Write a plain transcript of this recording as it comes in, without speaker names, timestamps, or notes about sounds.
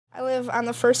I live on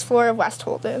the first floor of West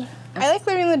Holden. I like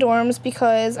living in the dorms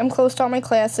because I'm close to all my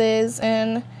classes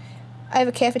and I have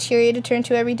a cafeteria to turn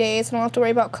to every day, so I don't have to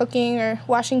worry about cooking or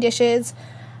washing dishes.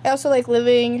 I also like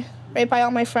living right by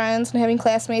all my friends and having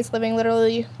classmates living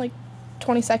literally like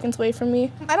 20 seconds away from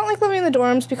me. I don't like living in the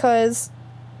dorms because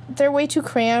they're way too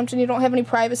cramped and you don't have any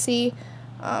privacy.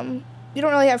 You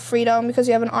don't really have freedom because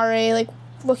you have an RA like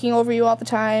looking over you all the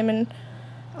time,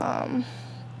 and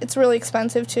it's really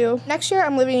expensive too. Next year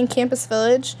I'm living in Campus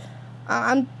Village.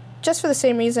 I'm just for the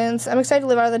same reasons. I'm excited to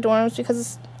live out of the dorms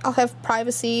because I'll have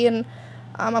privacy, and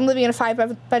I'm living in a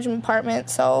 5-bedroom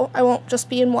apartment, so I won't just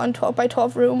be in one 12 by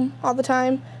 12 room all the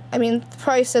time. I mean, the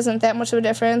price isn't that much of a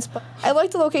difference, but I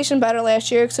liked the location better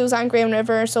last year because it was on Grand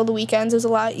River, so the weekends it was a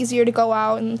lot easier to go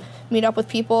out and meet up with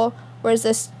people, whereas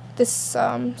this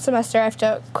semester I have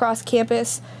to cross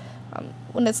campus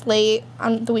when it's late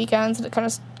on the weekends, and it kind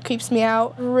of creeps me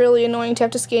out. Really annoying to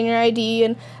have to scan your ID,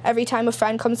 and every time a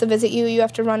friend comes to visit you, you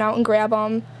have to run out and grab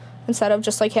them instead of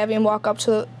just like having them walk up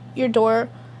to your door.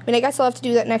 I mean, I guess I'll have to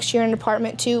do that next year in an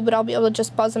apartment too, but I'll be able to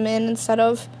just buzz them in instead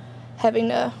of having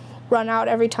to run out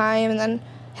every time and then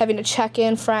having to check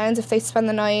in friends if they spend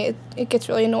the night. It gets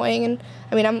really annoying, and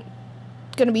I mean, I'm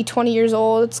going to be 20 years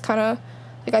old. It's kind of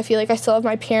like I feel like I still have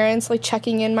my parents like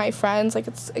checking in my friends. Like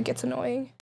it gets annoying.